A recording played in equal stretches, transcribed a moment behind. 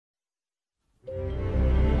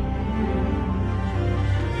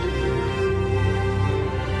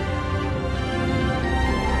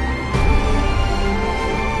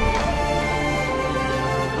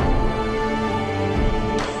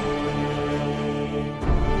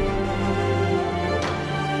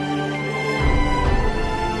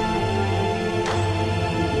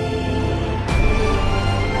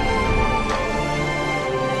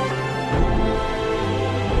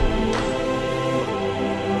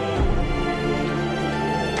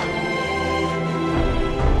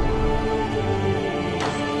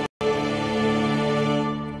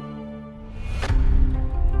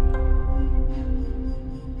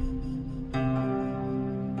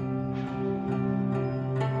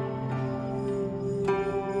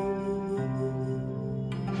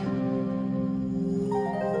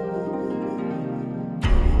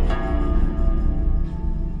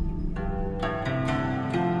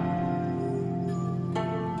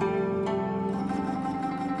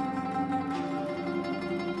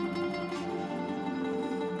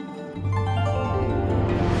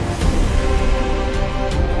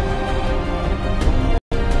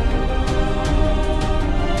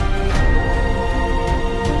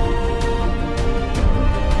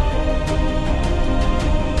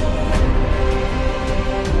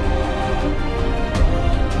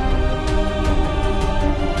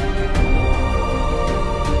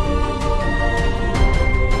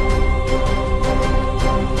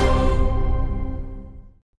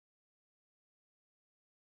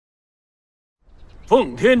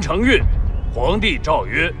奉天承运，皇帝诏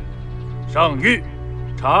曰：上谕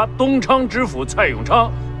查东昌知府蔡永昌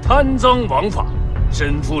贪赃枉法，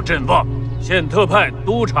身负阵亡，现特派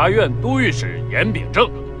督察院都御史严秉正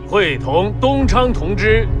会同东昌同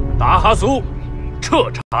知达哈苏彻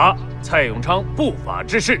查蔡永昌不法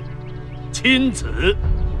之事，钦此。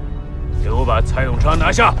给我把蔡永昌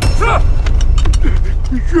拿下。是。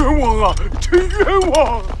冤枉啊！真冤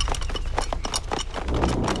枉！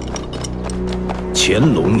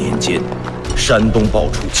乾隆年间，山东爆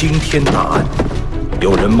出惊天大案，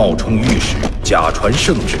有人冒充御史，假传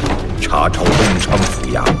圣旨，查抄东昌府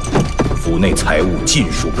衙，府内财物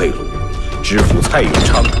尽数被掳，知府蔡永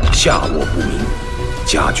昌下落不明，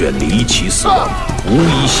家眷离奇死亡，无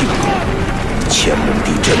一幸免。乾隆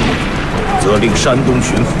帝震怒，责令山东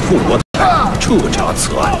巡抚傅国泰彻查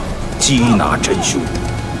此案，缉拿真凶。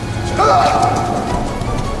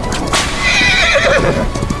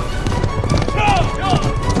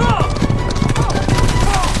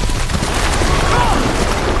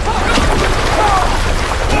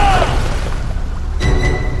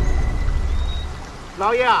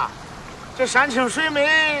老爷，这山清水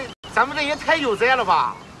美，咱们这也太悠哉了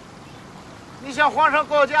吧？你像皇上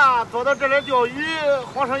告假躲到这来钓鱼，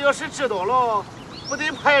皇上要是知道了，不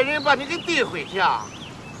得派人把你给逮回去啊？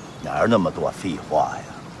哪有那么多废话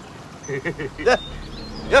呀？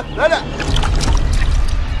来来。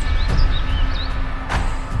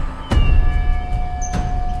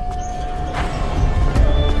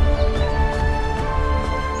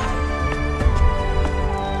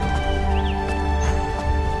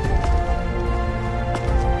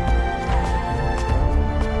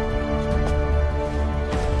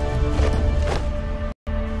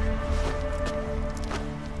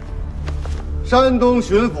山东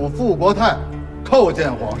巡抚傅国泰叩见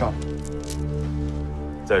皇上。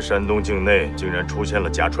在山东境内竟然出现了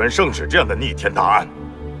假传圣旨这样的逆天大案，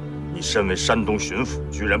你身为山东巡抚，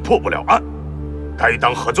居然破不了案，该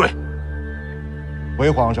当何罪？回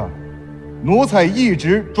皇上，奴才一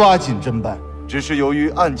直抓紧侦办，只是由于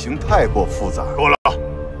案情太过复杂。够了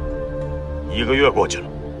，1个月过去了，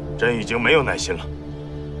朕已经没有耐心了。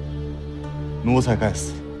奴才该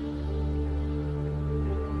死。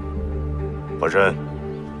和珅，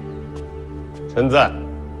臣在。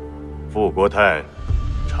傅国泰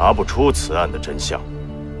查不出此案的真相，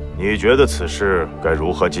你觉得此事该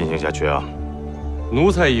如何进行下去啊？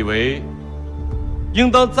奴才以为，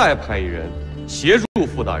应当再派一人协助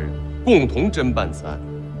傅大人共同侦办此案。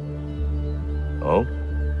哦，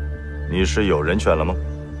你是有人选了吗？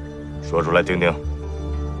说出来听听。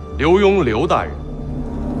刘墉刘大人，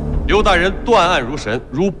刘大人断案如神，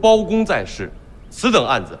如包公在世，此等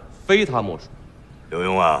案子非他莫属。刘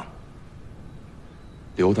墉啊，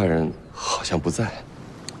刘大人好像不在。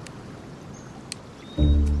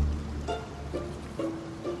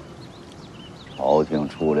朝廷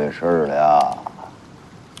出来事儿了，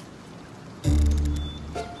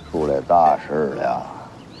出来大事了。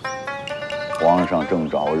皇上正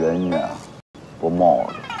找人呢，不冒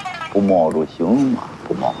着行吗？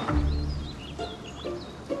不冒着。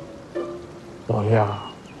老爷，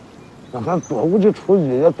那咱躲过去出去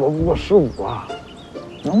也躲不过15啊。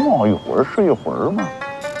能冒一会儿是一会儿吗？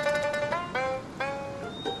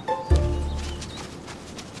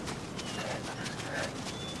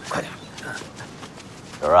快点，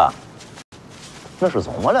婶儿啊，那是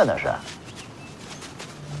怎么了？那是？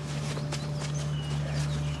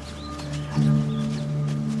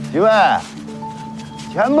几位，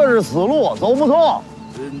前边是死路，走不通。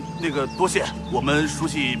那个多谢，我们熟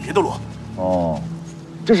悉别的路。哦，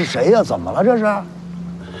这是谁呀？怎么了？这是？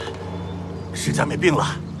石佳美病了，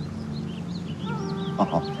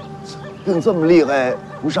病这么厉害，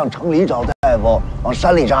不上城里找大夫，往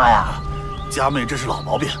山里扎呀？佳妹这是老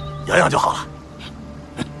毛病，养养就好了。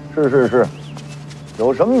是，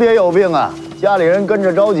有什么别有病啊？家里人跟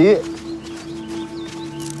着着急。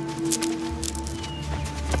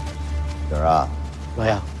婶儿啊，老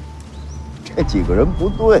爷，这几个人不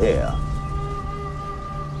对呀。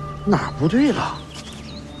哪儿不对了？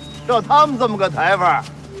照他们这么个抬法，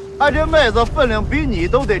他这妹子分量比你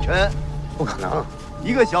都得沉。不可能，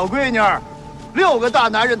一个小闺女，6个大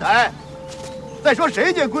男人抬。再说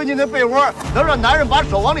谁家闺女那被窝能让男人把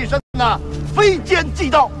手往里伸呢？非奸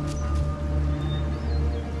即盗。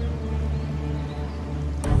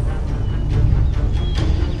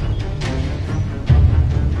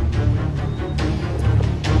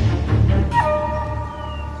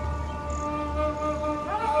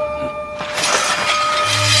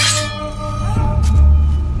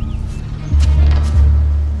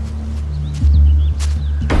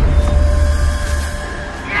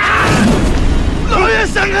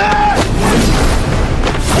闪开！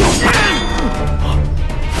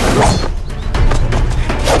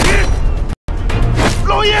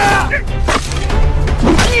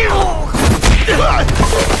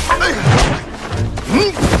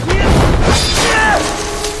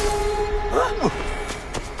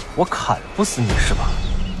我砍不死你是吧？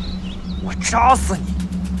我扎死你！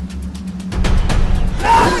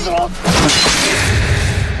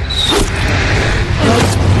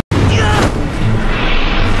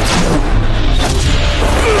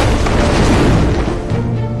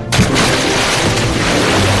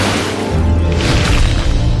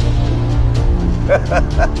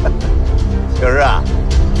晴儿啊，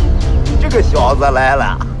你这个小子来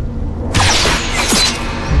了。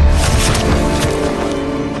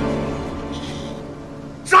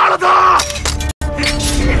杀了他！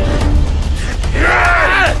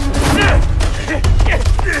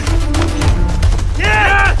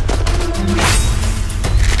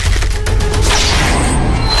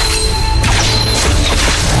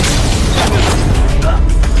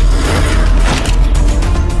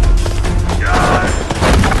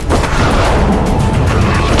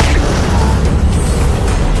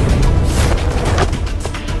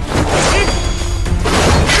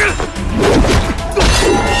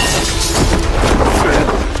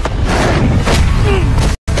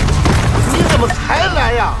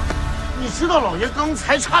老爷刚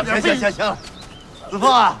才差点被……行了，子凤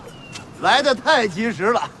啊，来的太及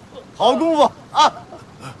时了，好功夫啊！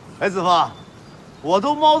哎，子凤，我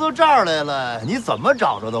都猫到这儿来了，你怎么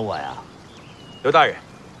找着的我呀？刘大人，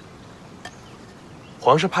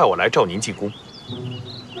皇上派我来召您进宫。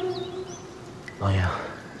老爷，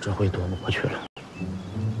这回躲不过去了。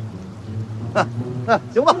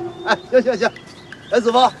行吧，哎，行，哎，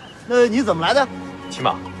子凤，那你怎么来的？骑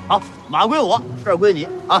马。好，马归我，事儿归你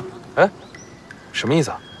啊。哎。什么意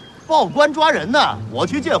思啊？报官抓人呢，我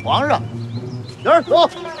去见皇上。人儿走。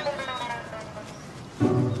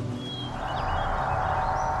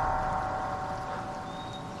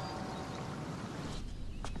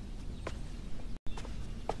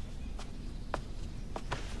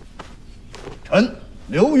臣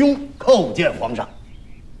刘墉叩见皇上。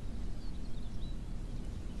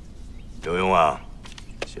刘墉啊，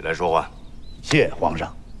起来说话。谢皇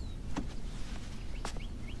上。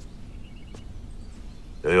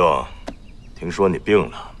刘墉，听说你病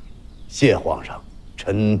了。谢皇上，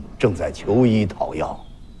臣正在求医讨药。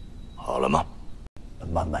好了吗？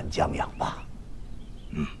慢慢将养吧。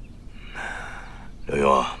刘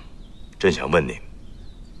墉，朕想问你，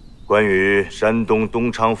关于山东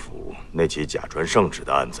东昌府那起假传圣旨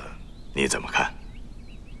的案子，你怎么看？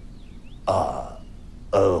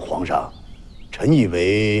皇上，臣以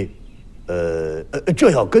为，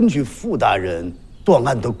这要根据傅大人断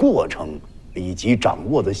案的过程以及掌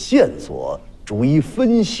握的线索逐一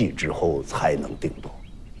分析之后才能定夺。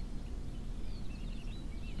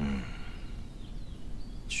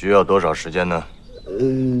需要多少时间呢？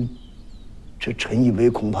这臣以为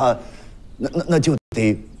恐怕，那就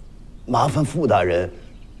得麻烦傅大人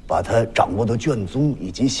把他掌握的卷宗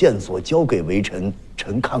以及线索交给微臣，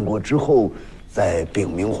臣看过之后再禀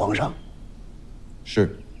明皇上。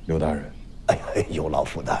是，刘大人。哎，有劳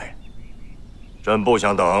傅大人。朕不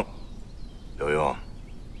想等。刘墉，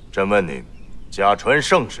朕问你，假传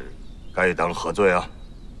圣旨该当何罪啊？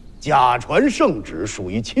假传圣旨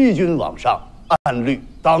属于欺君罔上，按律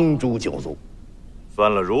当诛九族。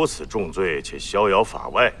犯了如此重罪且逍遥法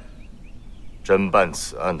外，侦办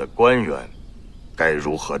此案的官员该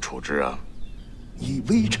如何处置啊？依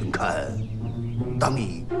微臣看，当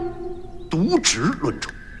以渎职论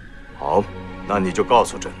处。好，那你就告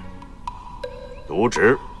诉朕，渎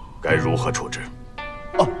职该如何处置？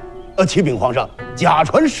启禀皇上，假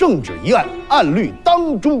传圣旨一案，按律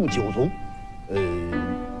当诛九族。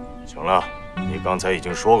行了，你刚才已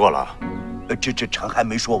经说过了。这臣还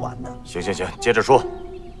没说完呢。行，接着说。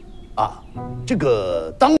这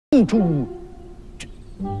个当诛，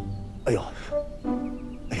哎呦，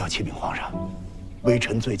启禀皇上，微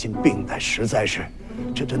臣最近病得实在是，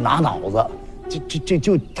这拿脑子，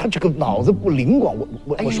他这个脑子不灵光，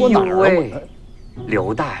我说哪儿了？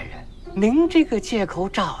刘大人，您这个借口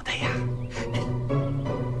找的呀！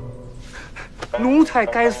奴才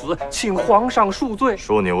该死，请皇上恕罪。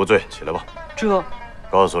恕你无罪，起来吧。这，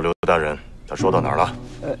告诉刘大人，他说到哪儿了？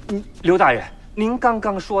刘大人，您刚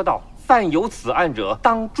刚说到，犯有此案者，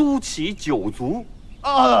当诛其九族。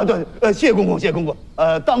对，谢公公，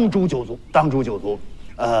当诛九族，当诛九族。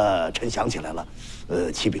臣想起来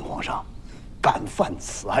了，启禀皇上，敢犯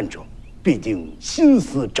此案者，必定心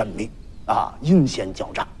思缜密啊，阴险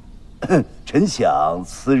狡诈。臣想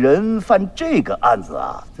此人犯这个案子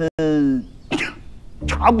啊，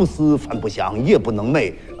茶不思饭不想，夜不能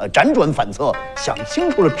寐，辗转反侧，想清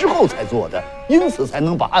楚了之后才做的，因此才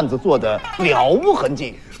能把案子做得了无痕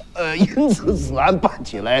迹。因此此案办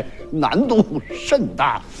起来难度甚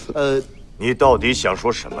大。你到底想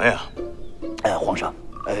说什么呀？皇上，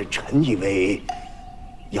臣以为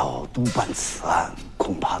要督办此案，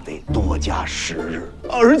恐怕得多加时日。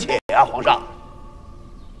而且呀，皇上，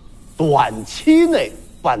短期内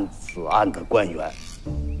办此案的官员，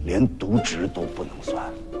连渎职都不能算。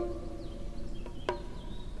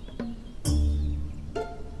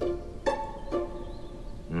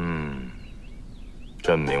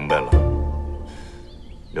朕明白了。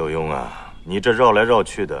刘墉啊，你这绕来绕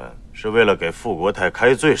去的，是为了给富国泰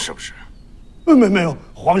开罪，是不是？没有，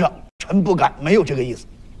皇上，臣不敢，没有这个意思。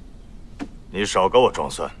你少给我装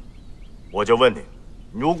蒜！我就问你，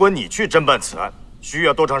如果你去侦办此案，需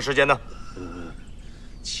要多长时间呢？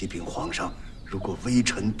启禀皇上，如果微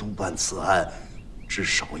臣督办此案，至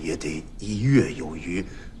少也得1月有余。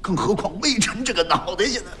更何况微臣这个脑袋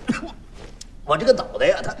现在，我这个脑袋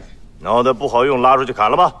呀，他脑袋不好用，拉出去砍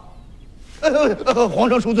了吧。皇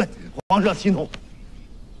上恕罪，皇上息怒。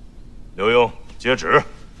刘墉接旨。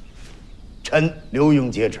臣刘墉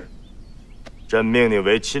接旨。朕命你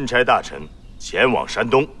为钦差大臣，前往山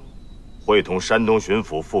东，会同山东巡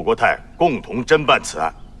抚傅国泰共同侦办此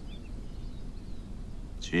案。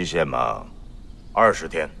期限嘛，20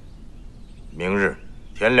天，明日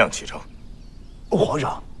天亮启程。皇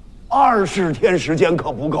上，20天时间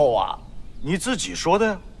可不够啊！你自己说的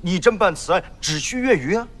呀，你侦办此案只需月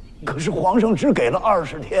余啊。可是皇上只给了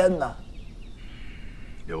20天呢。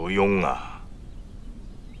刘墉啊，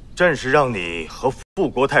朕是让你和傅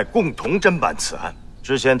国泰共同侦办此案，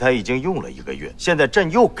之前他已经用了1个月，现在朕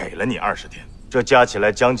又给了你20天，这加起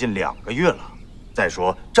来将近2个月了。再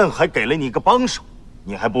说，朕还给了你一个帮手，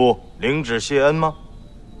你还不领旨谢恩吗？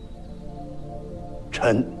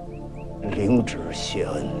臣领旨谢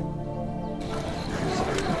恩。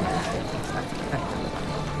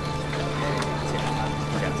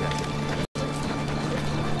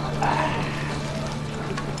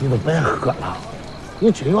你都别喝了，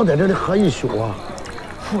你真要在这里喝一宿啊，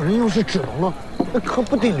夫人要是知道了，那可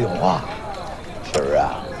不得了啊！婶儿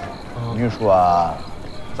啊，你说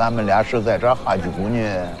咱们俩是在这喝酒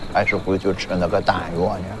呢，还是回去吃那个丹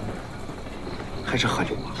药呢？还是喝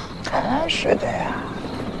酒啊？是的呀。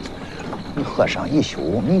你喝上一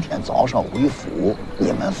宿，明天早上回府，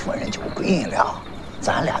你们夫人就跪了，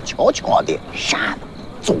咱俩悄悄的闪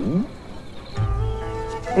走。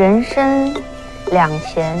人参2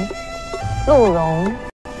钱，鹿茸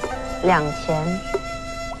2钱，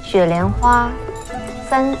雪莲花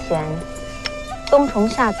3钱，冬虫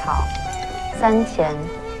夏草3钱，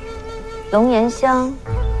龙涎香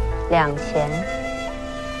2钱。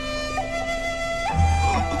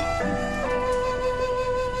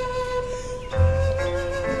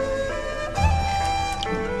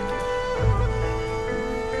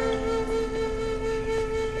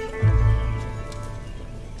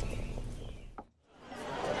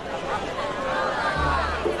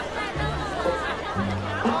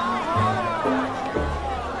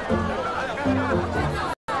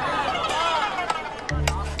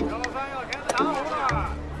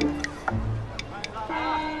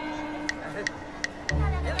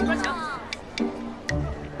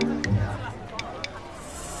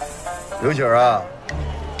刘姐儿啊，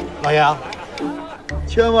老爷，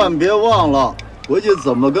千万别忘了回去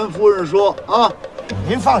怎么跟夫人说啊！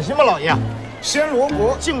您放心吧，老爷。暹罗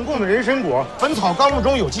国进贡的人参果，《本草纲目》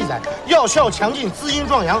中有记载，药效强劲，滋阴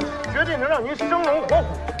壮阳，绝对能让您生龙活虎。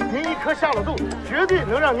您一颗下了肚，绝对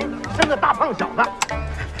能让您生个大胖小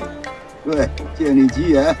子。对，借你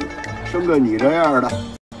吉言，生个你这样的。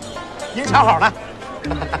您瞧好了。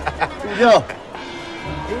请教，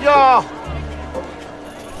请教。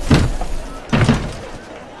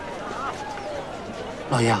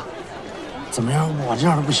老爷，怎么样？我这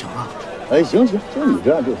样的不行啊。哎，行，就你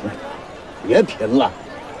这样就行，别贫了，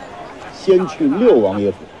先去6王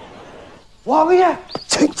爷府。王爷，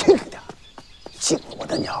这个的，进我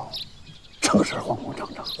的鸟，正事慌慌张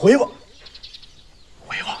张。回吧。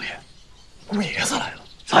回王爷，姑爷子来了，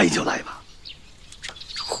来就来吧。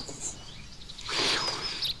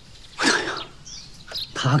哎呀，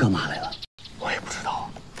他干嘛来了？我也不知道。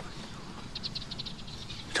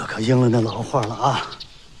这可应了那老话了啊，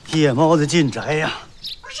夜猫子进宅呀。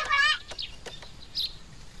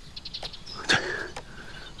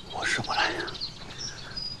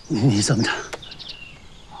你这么着，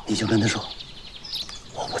你就跟他说，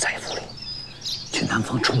我不在府里，去南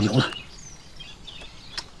方出游了。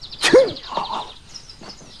去，好。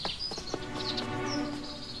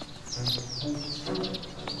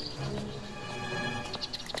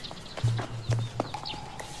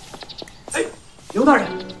哎，刘大人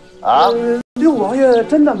啊，6王爷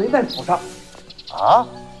真的没在府上啊？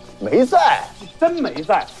没在？真没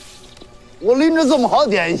在。我拎着这么好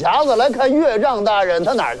点匣子来看岳丈大人，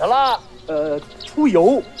他哪儿去了？出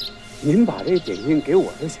游。您把这点心给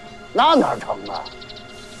我就行。那哪成啊？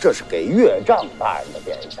这是给岳丈大人的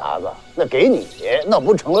点匣子，那给你，那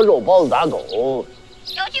不成了肉包子打狗？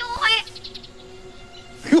有去无回。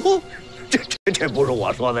哟，这不是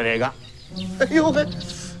我说的这个。哎呦嘿，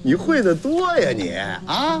你会的多呀你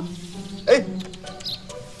啊！哎，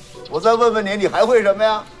我再问问你，你还会什么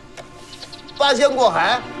呀？八仙过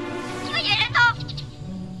海。一个野人头。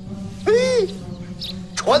嘿，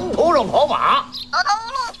船头上跑马。走投无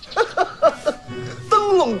路。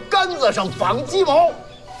灯笼杆子上绑鸡毛。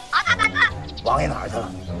好大胆子！王爷哪儿去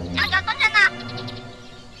了？小小孙子呢？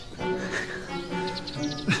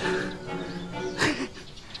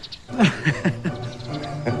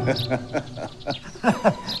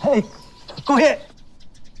嘿，恭喜！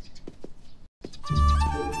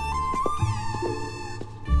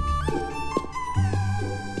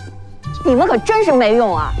你们可真是没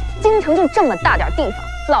用啊！京城就这么大点地方，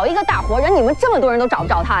老爷个大活人，你们这么多人都找不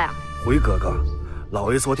着他呀？回哥哥，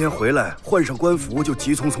老爷昨天回来换上官服就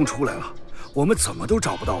急匆匆出来了，我们怎么都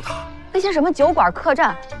找不到他。那些什么酒馆、客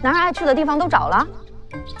栈，男人爱去的地方都找了，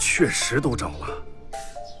确实都找了。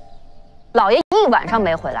老爷一晚上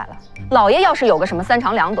没回来了。老爷要是有个什么三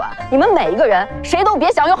长两短，你们每一个人谁都别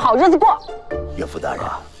想有好日子过。岳父大人，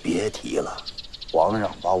别提了，皇上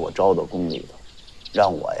把我招到宫里头，让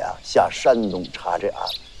我呀下山东查这案，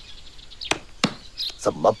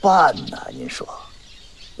怎么办呢？您说，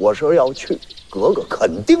我说要去，格格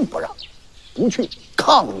肯定不让，不去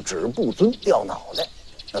抗旨不遵，掉脑袋。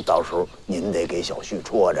那到时候您得给小婿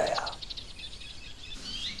戳着呀。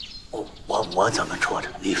我怎么戳着？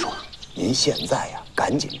你说。您现在呀，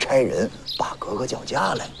赶紧差人把格格叫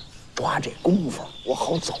家来，抓这功夫我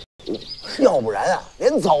好走，要不然啊，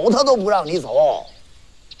连走他都不让你走。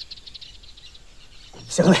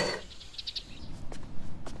行嘞，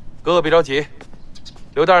哥哥别着急，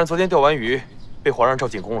刘大人昨天钓完鱼，被皇上召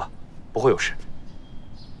进宫了，不会有事。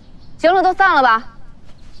行了，都散了吧。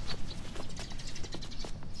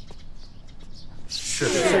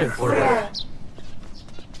是夫人。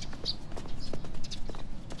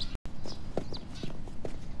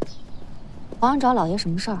皇上找老爷什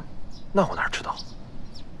么事儿？那我哪知道？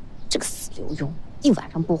这个死刘墉，一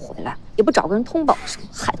晚上不回来，也不找个人通报什么，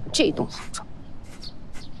害得我这一栋好状。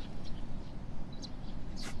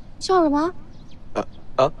笑什么？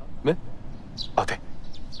没。哦，对，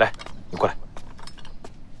来，你过来，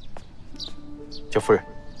叫夫人。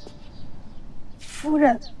夫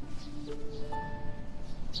人？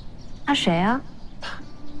他谁啊？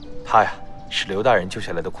她呀，是刘大人救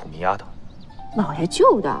下来的苦命丫头。老爷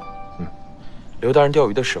救的。刘大人钓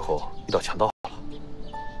鱼的时候遇到强盗了。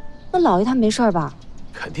那老爷他没事吧？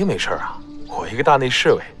肯定没事啊！我一个大内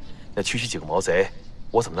侍卫，那区区几个毛贼，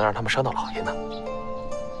我怎么能让他们伤到老爷呢？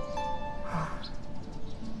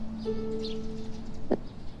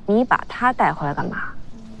你把他带回来干嘛？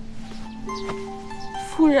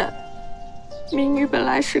夫人，民女本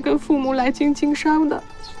来是跟父母来京经商的，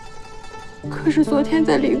可是昨天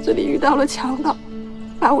在林子里遇到了强盗，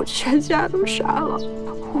把我全家都杀了，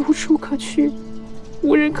无处可去，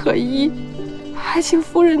无人可依，还请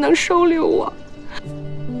夫人能收留我，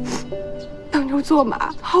当牛做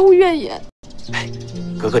马，毫无怨言。哎，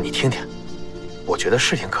格格你听听，我觉得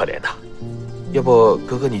是挺可怜的，要不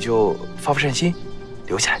格格你就发善心，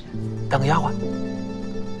留下来当个丫鬟。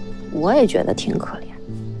我也觉得挺可怜，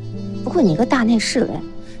不过你个大内侍卫，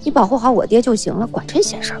你保护好我爹就行了，管这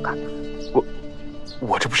闲事干嘛？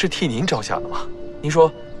我这不是替您着想的吗？您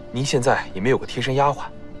说您现在也没有个贴身丫鬟，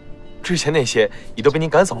之前那些也都被您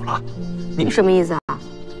赶走了，你什么意思啊？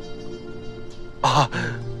啊，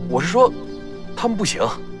我是说他们不行，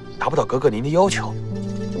达不到格格您的要求，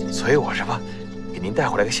所以我这不给您带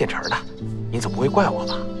回来个现成的，您总不会怪我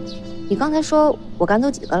吧？你刚才说我赶走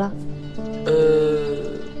几个了？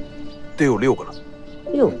得有6个了。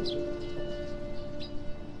6个，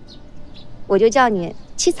我就叫你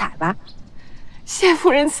七彩吧。谢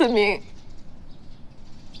夫人赐名。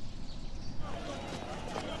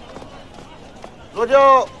罗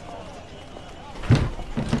舅，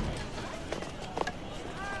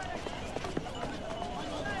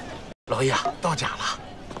老爷到家了。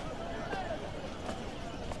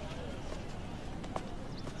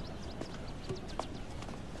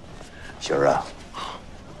媳儿啊，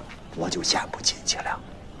我就先不进去了，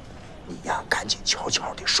你呀赶紧悄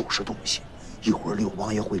悄地收拾东西，一会儿刘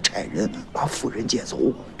王爷会差人把夫人接走，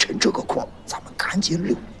趁这个空咱们赶紧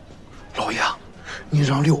溜。老爷，你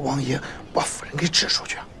让刘王爷把夫人给支出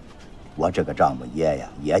去。我这个丈母爷呀，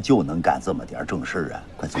也就能干这么点正事啊！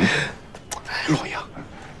快走。老爷，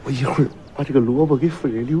我一会儿把这个萝卜给夫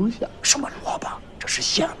人留下。什么萝卜？这是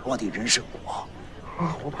暹罗的人参果。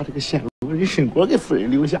啊，我把这个暹罗把你申果给夫人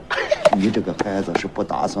留下。你这个孩子是不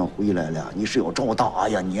打算回来了？你是要找打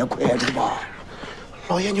呀？你也快着吧。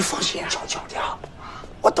老爷，你放心，少强家，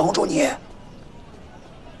我等着你。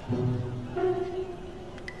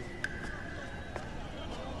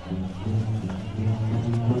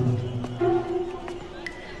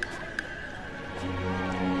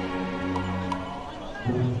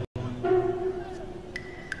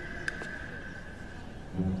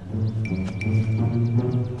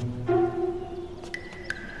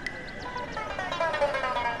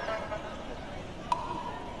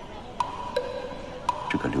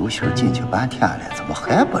这个刘星进去半天了，怎么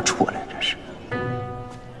还不出来？这是。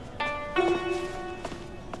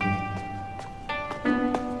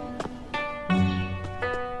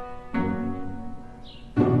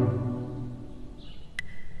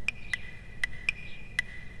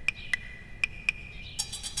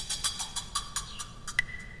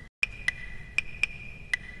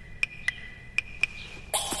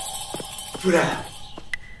夫人，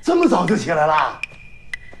这么早就起来了？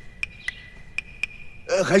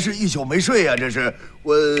还是一宿没睡呀？这是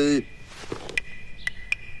我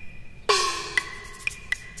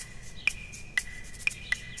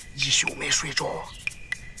一宿没睡着。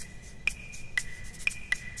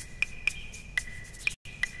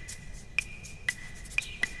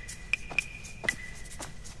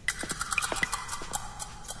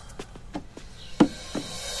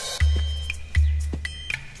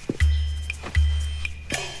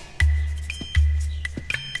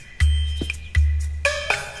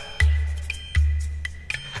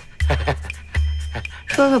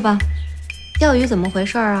说说吧，钓鱼怎么回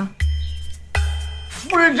事啊？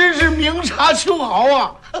夫人真是明察秋毫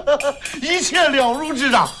啊，一切了如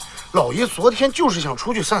指掌。老爷昨天就是想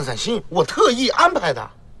出去散散心，我特意安排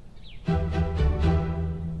的。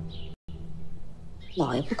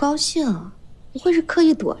老爷不高兴，不会是刻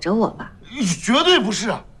意躲着我吧？绝对不是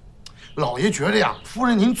啊！老爷觉得呀，夫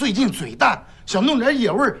人您最近嘴淡，想弄点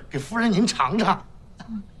野味儿给夫人您尝尝。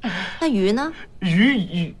那鱼呢？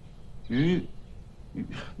鱼，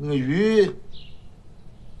那个鱼，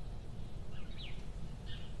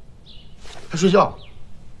他睡觉。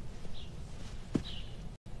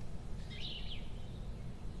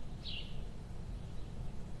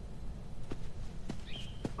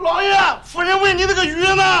老爷，夫人问你那个鱼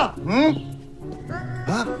呢？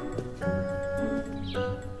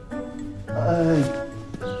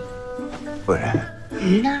夫人，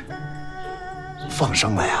鱼呢？放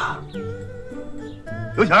生了呀。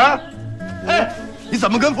刘强，哎，你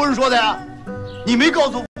怎么跟夫人说的呀？你没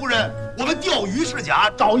告诉夫人，我们钓鱼是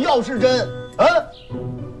假，找药是真啊？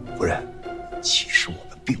夫人，其实我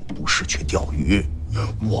们并不是去钓鱼，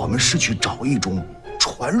我们是去找一种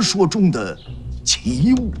传说中的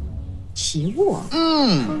奇物。奇物？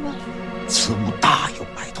此物大有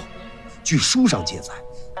来头。据书上记载，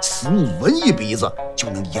此物闻一鼻子就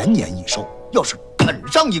能延年益寿，要是啃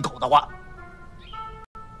上一口的话，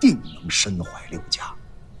定能身怀6甲，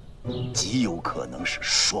极有可能是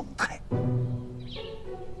双胎。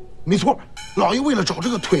没错，老爷为了找这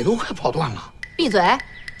个腿都快跑断了。闭嘴！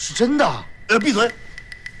是真的。闭嘴！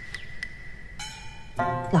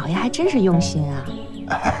老爷还真是用心啊。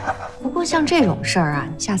不过像这种事儿啊，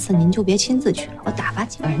下次您就别亲自去了，我打发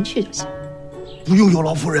几个人去就行。不用有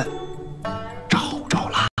劳夫人，找着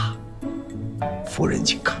了。夫人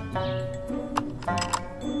请看。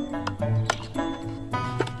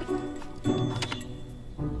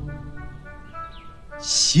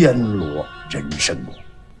暹罗人参果，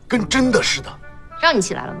跟真的似的。让你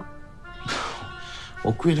起来了吗？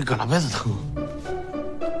我跪着胳肋巴子疼。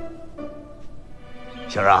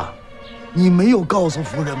星儿啊，你没有告诉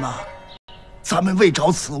夫人吗？咱们为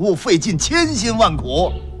找此物费尽千辛万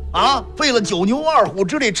苦啊，费了9牛2虎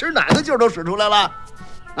之力，吃奶的劲儿都使出来了。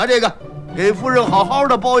拿这个给夫人好好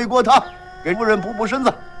的煲一锅汤，给夫人补补身子。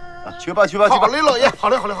啊，去吧去吧去吧。好嘞，老爷。好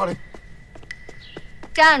嘞好嘞好嘞。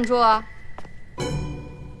站住！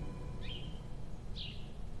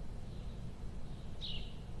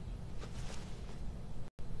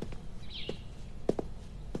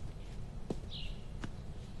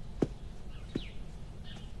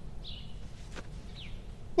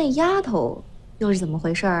那丫头又是怎么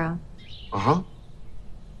回事啊？啊？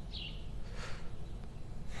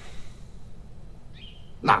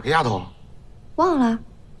哪个丫头？忘了，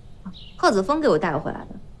贺子峰给我带回来的，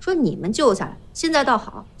说你们救下来，现在倒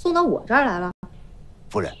好，送到我这儿来了。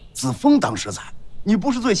夫人，子峰当时在，你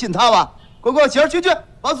不是最信他吧？快快，姐儿去，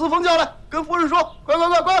把子峰叫来，跟夫人说，快！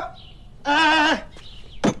哎！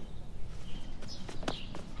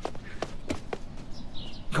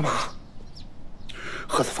干嘛？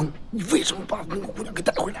何子峰，你为什么把那个姑娘给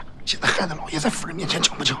带回来？现在害得老爷在夫人面前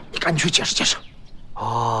讲不清，你赶紧去解释解释。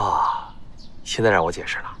哦，现在让我解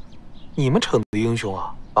释了，你们称的英雄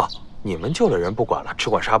啊啊！你们救了人不管了，只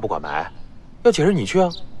管杀不管埋，要解释你去啊，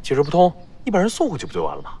解释不通，你把人送回去不就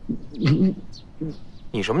完了吗？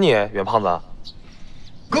你什么你，袁胖子？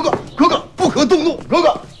哥哥，哥哥，不可动怒，哥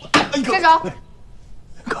哥。站手！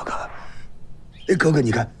哥哥，哥哥，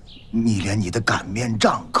你看，你连你的擀面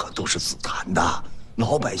杖可都是紫檀的，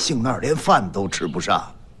老百姓那儿连饭都吃不上。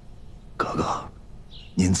哥哥，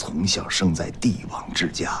您从小生在帝王之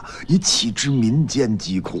家，你岂知民间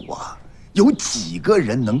疾苦啊？有几个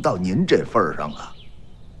人能到您这份上啊？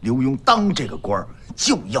刘墉当这个官儿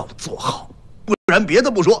就要做好，不然别的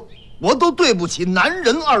不说，我都对不起男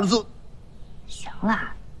人二字。行了，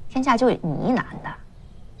天下就你一男的。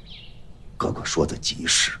哥哥说的极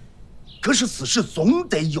是，可是此事总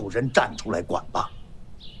得有人站出来管吧？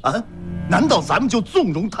啊？难道咱们就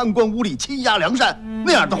纵容贪官污吏欺压良善？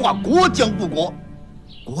那样的话，国将不国，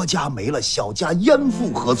国家没了，小家焉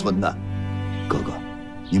复何存呢？哥哥，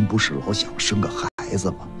您不是老想生个孩子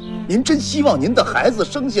吗？您真希望您的孩子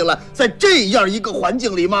生下来在这样一个环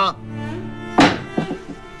境里吗？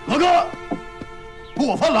哥哥，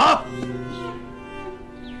过分了啊！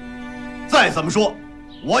再怎么说，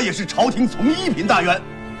我也是朝廷从一品大员。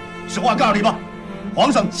实话告诉你吧，皇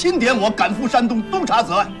上钦点我赶赴山东督查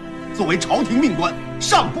此案。作为朝廷命官，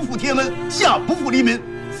上不负天恩，下不负黎民，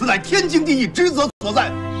此乃天经地义职责所在，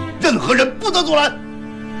任何人不得阻拦。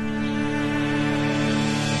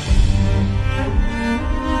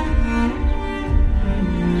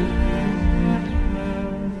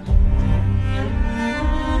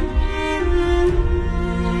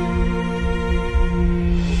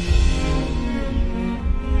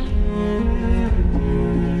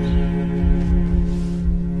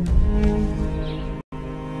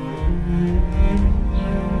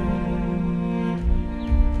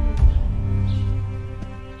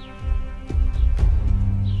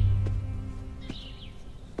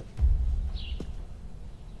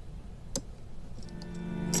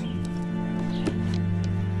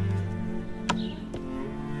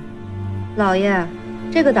老爷，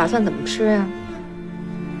这个打算怎么吃呀？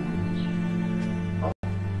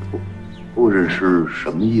夫人是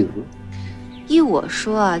什么意思？依我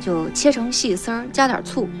说啊，就切成细丝儿，加点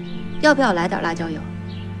醋，要不要来点辣椒油？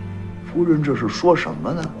夫人这是说什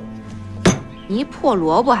么呢？你一破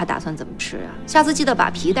萝卜还打算怎么吃啊？下次记得把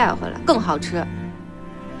皮带回来，更好吃。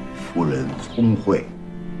夫人聪慧。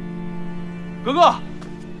哥哥，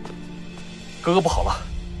哥哥不好了，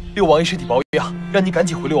六王爷身体抱恙，让你赶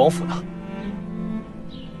紧回六王府呢。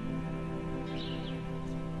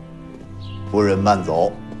夫人慢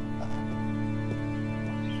走。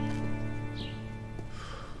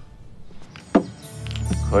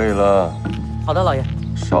可以了。好的，老爷。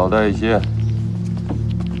少带一些。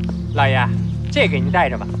老爷，这给您带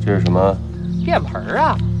着吧。这是什么？便盆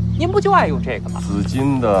啊，您不就爱用这个吗？紫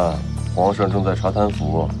金的。皇上正在查贪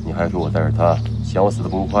腐，你还给我带着它，想我死得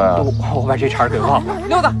不快啊？我把这茬给忘了。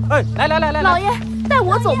溜子，哎，来！老爷，带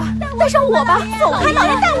我走吧，带上我吧。走开，老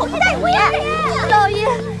爷，带我，不带我呀！老爷，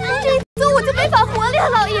这一走我就没法活了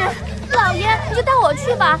呀！老爷，你就带我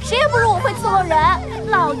去吧，谁也不如我会伺候人。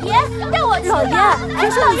老爷，带我去吧。老爷，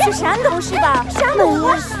听说你去山东是吧？山东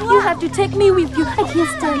我说。You have to take me with you. I can't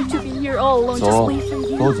stand to be here all alone. Just wait for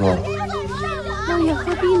you. 都走。老爷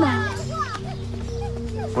何必呢？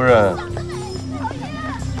夫人，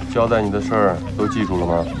交代你的事儿都记住了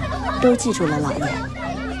吗？都记住了，老爷。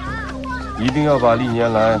一定要把历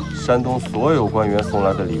年来山东所有官员送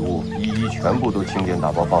来的礼物一一全部都清点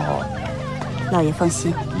打包放好。老爷放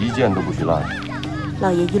心，一件都不许落。老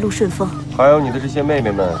爷一路顺风。还有你的这些妹妹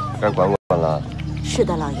们，该管管了。是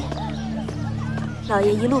的，老爷。老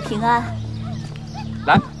爷一路平安。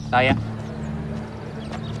来，大爷。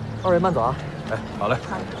二位慢走啊。哎，好嘞。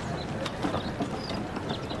好。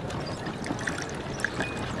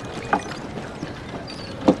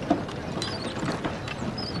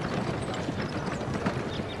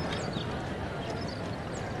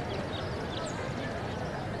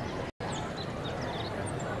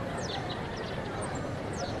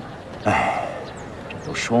哎，这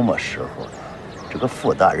都什么时候了？这个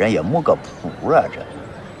傅大人也没个谱啊！这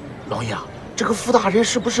老爷，这个傅大人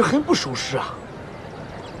是不是很不守时啊？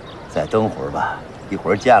再等会儿吧，一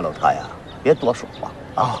会儿见了他呀，别多说话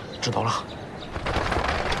啊。知道了。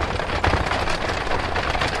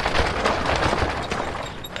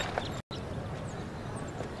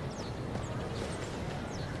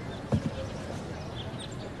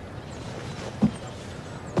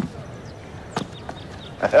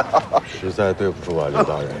实在对不住啊，刘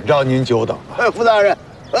大人，让您久等了。哎，傅大人，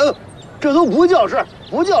这都不叫事，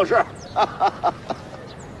不叫事。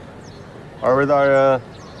二位大人，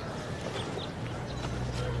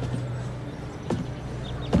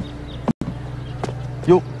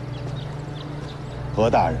哟，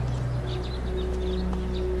何大人？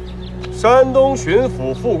山东巡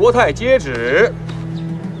抚傅国泰接旨。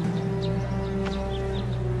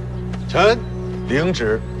臣领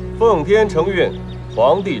旨。奉天承运，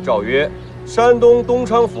皇帝诏曰：山东东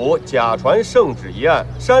昌府假传圣旨一案，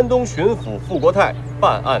山东巡抚傅国泰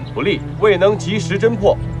办案不力，未能及时侦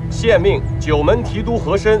破，现命九门提督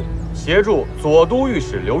和珅协助左都御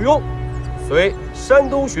史刘墉，随山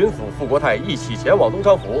东巡抚傅国泰一起前往东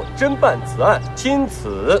昌府侦办此案。钦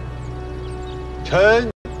此。臣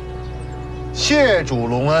谢主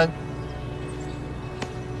隆恩。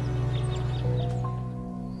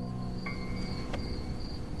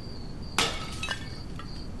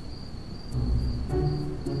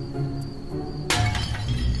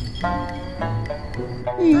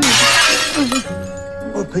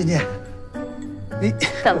我陪你，你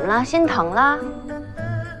怎么了？心疼了？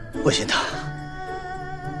不心疼。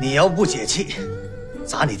你要不解气，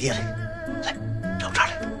砸你爹来！来，找这儿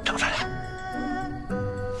来，找这儿来。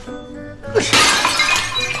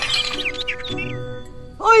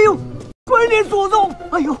哎呦，归你祖宗！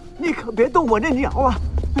哎呦，你可别动我这鸟啊！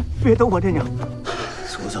别动我这鸟！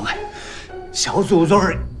祖宗哎，小祖宗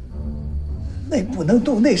儿，那不能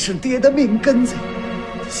动，那是爹的命根子。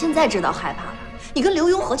现在知道害怕了。你跟刘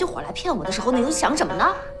墉合起伙来骗我的时候，你又想什么呢？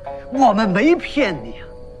我们没骗你啊，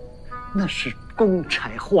那是公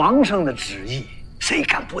差皇上的旨意，谁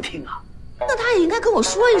敢不听啊？那他也应该跟我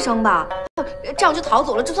说一声吧，这样就逃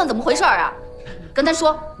走了，这算怎么回事啊？跟他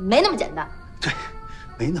说没那么简单。对，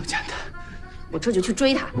没那么简单。我这就去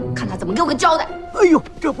追他，看他怎么给我个交代。哎呦，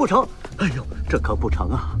这不成！哎呦，这可不成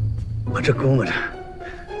啊！我这估摸着，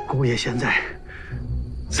姑爷现在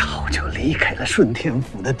早就离开了顺天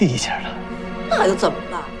府的地界了。那又怎么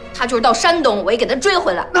了？他就是到山东，我也给他追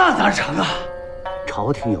回来。那哪成啊？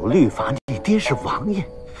朝廷有律法，你爹是王爷，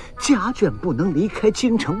家眷不能离开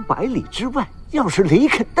京城100里之外。要是离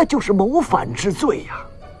开，那就是谋反之罪呀。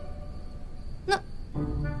那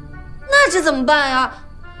这怎么办呀？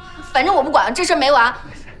反正我不管，这事儿没完。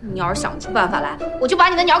你要是想不出办法来，我就把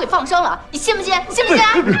你的鸟给放生了，你信不信？信不信？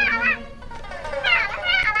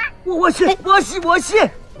我信，我信。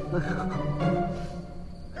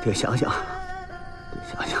爹想想，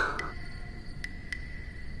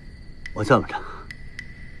我这么着，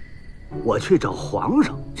我去找皇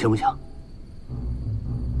上，行不行？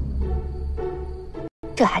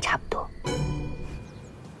这还差不多。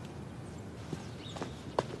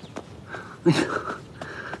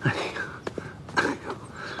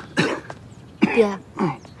爹，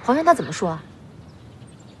皇上他怎么说啊？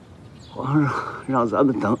皇上让咱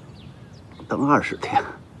们等20天。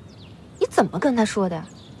你怎么跟他说的？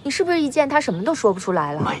你是不是一见他什么都说不出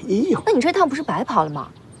来了？没有。那你这趟不是白跑了吗？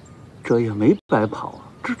这也没白跑啊，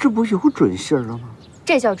这不有准信儿了吗？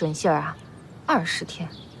这叫准信儿啊！20天，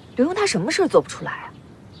刘墉他什么事做不出来啊？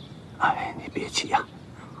哎，你别急呀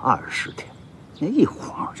，20天，那一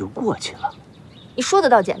晃就过去了。你说的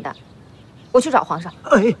倒简单，我去找皇上。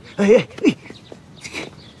哎，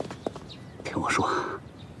听我说，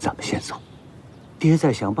咱们先走，爹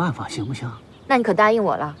再想办法，行不行？那你可答应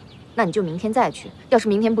我了。那你就明天再去，要是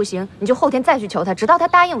明天不行，你就后天再去求他，直到他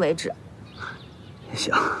答应为止。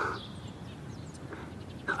行。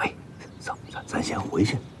哎，走，咱先回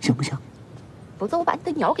去，行不行？否则我把你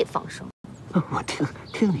的鸟给放生。我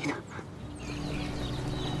听你的。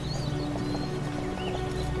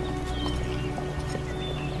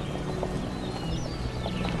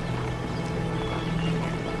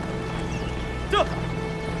这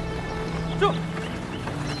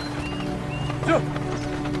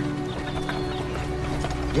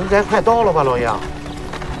应该快到了吧，老爷？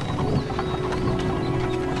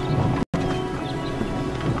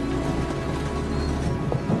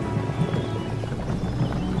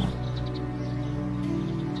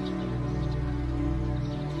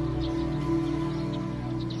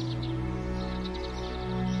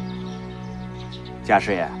贾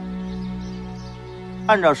师爷，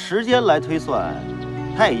按照时间来推算，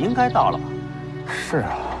他也应该到了吧？是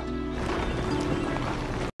啊。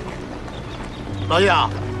老爷，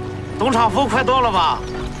东昌府快到了吧？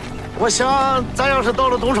我想，咱要是到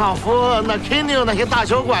了东昌府，那肯定那些大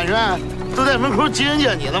小官员都在门口迎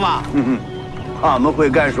接你的吧？他们会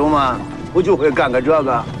干什么？不就会干个这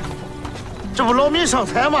个？这不劳民伤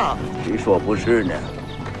财吗？谁说不是呢？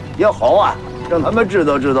也好啊，让他们知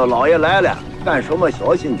道老爷来了，干什么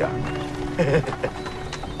小心点。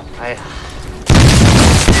哎呀！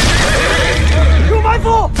有埋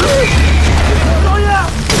伏！老爷！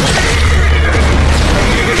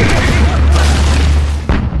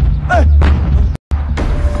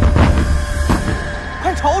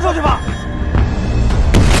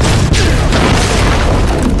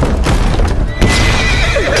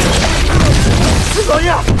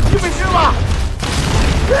去吧！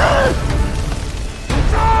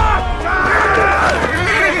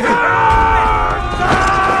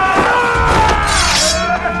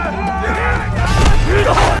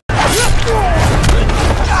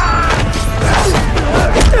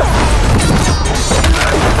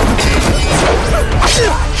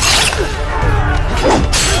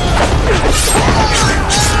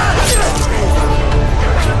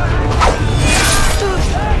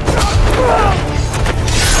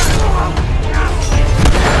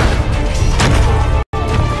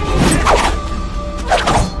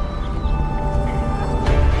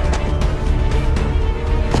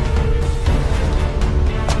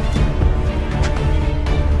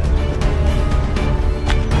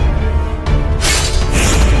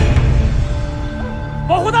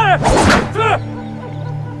保护大人，是。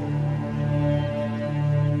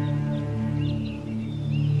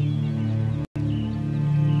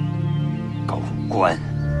狗官，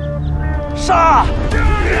杀！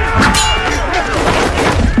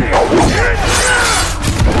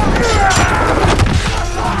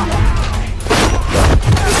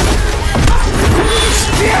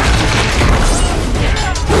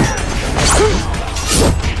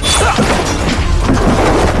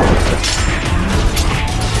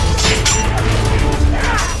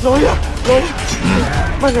老爷，老爷，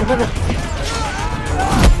慢点，慢点。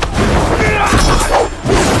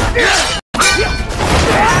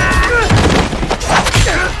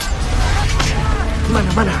慢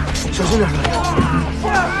点，慢点，小心点，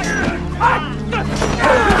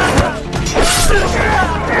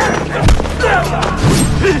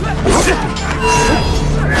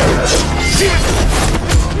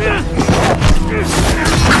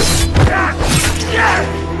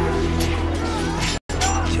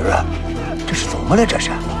媳妇儿，这是怎么了？这是？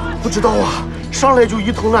不知道啊，上来就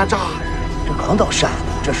一通乱炸。这刚到山，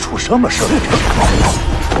这出什么事了？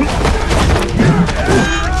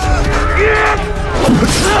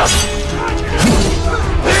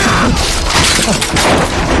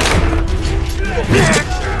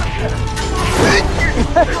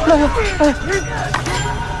老爷，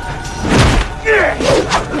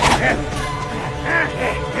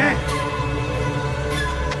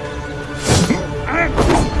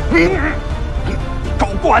狗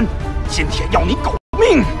官，今天要你狗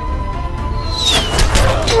命！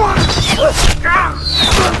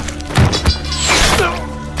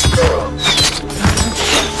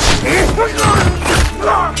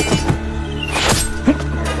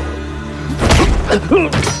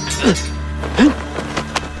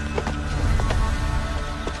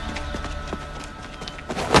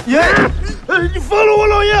爷，你放了我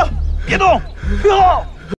老爷！别动，退后！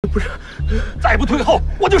不是，再不退后，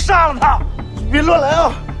我就杀了他！别乱来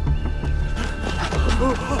啊！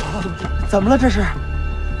怎么了？这是？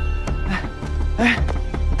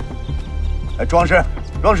壮士，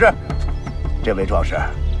壮士，这位壮士，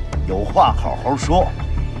有话好好说。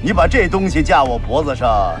你把这东西架我脖子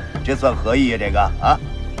上，这算何意呀？这个啊，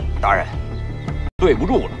大人，对不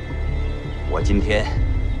住了，我今天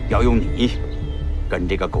要用你跟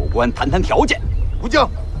这个狗官谈谈条件。胡将，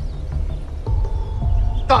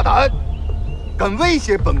大胆，敢威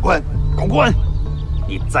胁本官！狗官，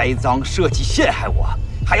你栽赃设计陷害我，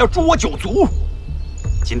还要诛我九族。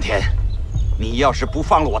今天你要是不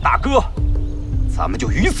放了我大哥，咱们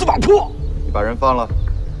就鱼死网破。你把人放了。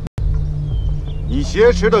你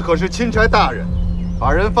挟持的可是钦差大人，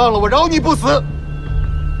把人放了，我饶你不死。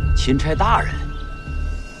钦差大人，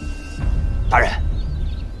大人，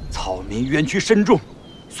草民冤屈深重，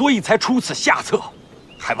所以才出此下策，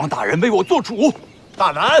还望大人为我做主。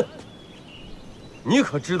大胆！你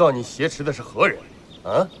可知道你挟持的是何人？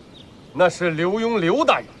啊，那是刘墉刘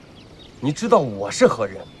大人。你知道我是何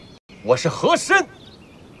人？我是和珅。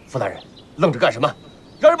傅大人，愣着干什么？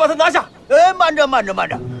让人把他拿下！哎，慢着，慢着，慢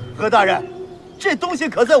着，何大人。这东西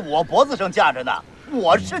可在我脖子上架着呢，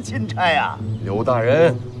我是钦差呀！刘大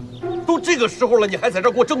人，都这个时候了，你还在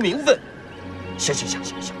这给我争名分？行，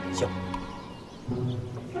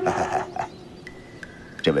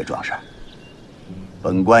这位壮士，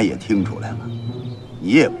本官也听出来了，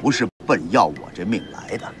你也不是奔要我这命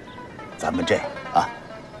来的。咱们这啊，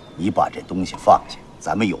你把这东西放下，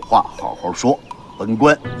咱们有话好好说，本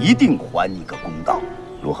官一定还你个公道，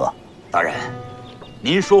如何？大人。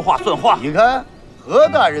您说话算话。你看，何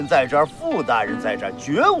大人在这儿，傅大人在这儿，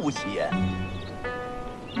绝无戏言。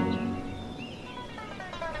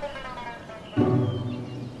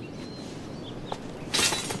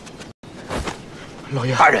老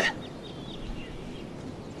爷，大人。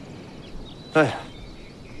哎呀，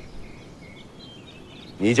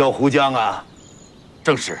你叫胡江啊？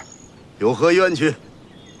正是。有何冤屈？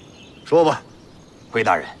说吧。回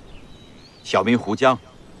大人，小名胡江，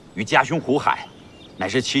与家兄胡海，乃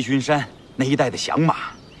是齐群山那一带的响马。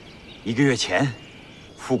1个月前，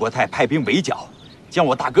傅国泰派兵围剿，将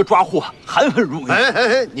我大哥抓获，含恨入狱。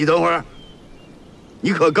哎，你等会儿，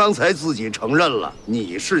你可刚才自己承认了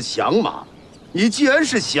你是响马。你既然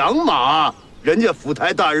是响马，人家府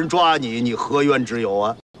台大人抓你，你何怨之有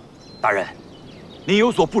啊？大人，您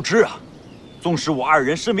有所不知啊，纵使我2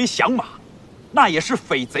人身为响马，那也是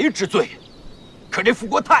匪贼之罪。可这傅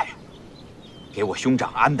国泰给我兄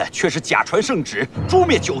长安的却是假传圣旨、诛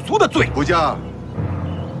灭9族的罪。胡江，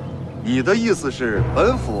你的意思是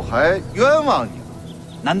本府还冤枉你了？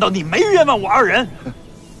难道你没冤枉我2人？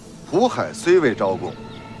胡海虽未招供，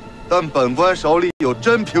但本官手里有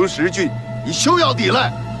真凭实据，你休要抵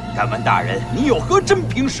赖。敢问大人，你有何真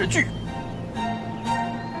凭实据？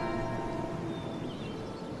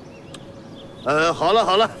好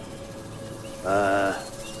了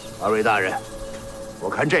，2位大人，我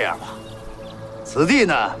看这样吧，此地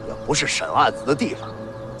呢也不是审案子的地方，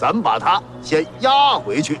咱们把他先押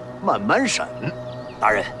回去，慢慢审。大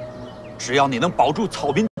人，只要你能保住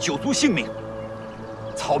草民9族性命，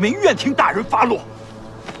草民愿听大人发落。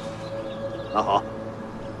那好，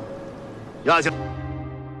押下。